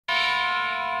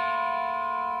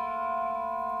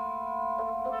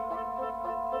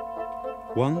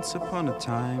Once upon a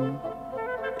time,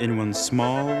 in one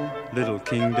small little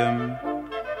kingdom,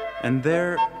 and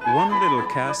there one little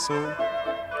castle,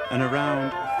 and around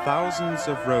thousands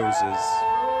of roses.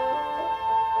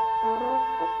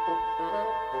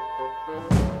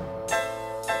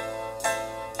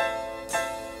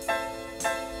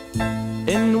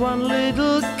 In one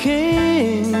little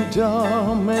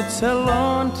kingdom, it's a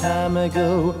long time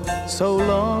ago, so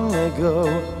long ago,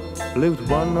 lived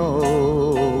one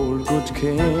old good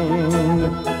king.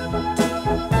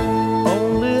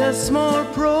 Only a small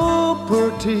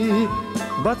property,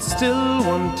 but still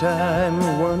one time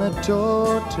when a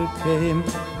daughter came,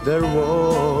 there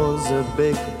was a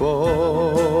big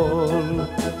ball.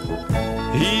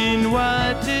 He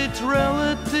invited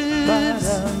relatives,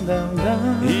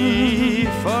 he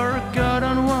forgot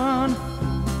on one,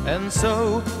 and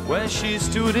so when she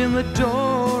stood in the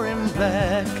door in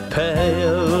black,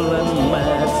 pale and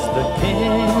mad,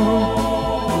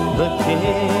 the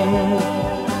king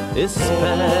is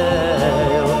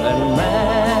pale and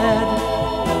mad.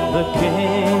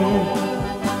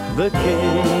 The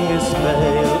king is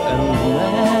pale and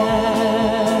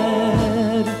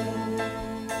mad.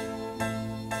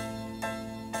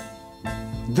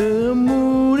 The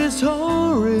mood is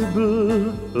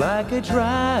horrible, like a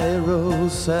dry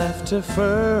rose after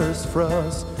first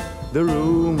frost. The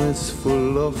room is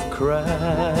full of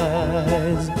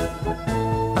cries.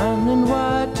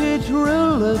 Uninvited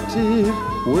relative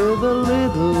with a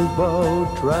little bow,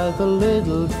 dry the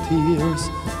little tears,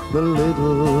 the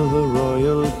little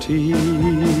royal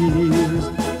tears.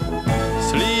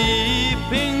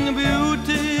 Sleeping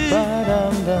Beauty,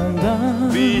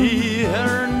 be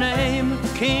her name,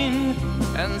 king,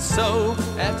 and so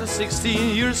after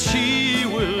 16 years she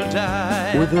will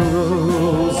die. With a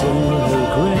rose in her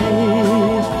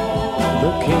grave,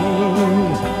 the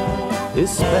king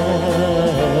is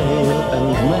pale and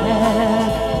mad.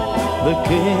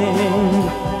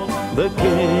 The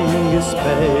king is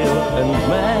pale and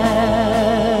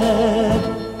mad.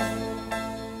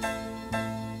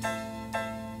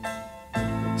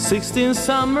 16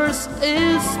 summers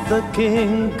is the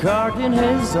king, guarding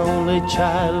his only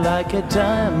child like a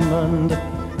diamond,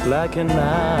 like an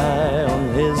eye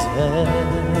on his head.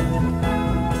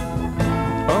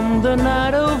 On the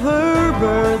night of her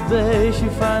birthday, she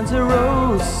finds a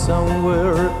rose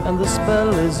somewhere, and the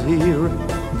spell is here,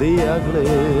 the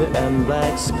ugly and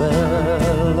black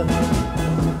spell.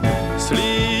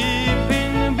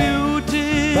 Sleeping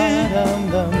Beauty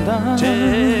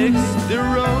takes the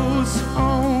rose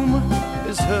home,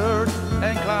 is hurt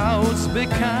and clouds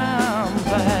become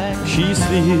black. She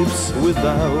sleeps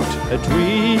without a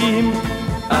dream.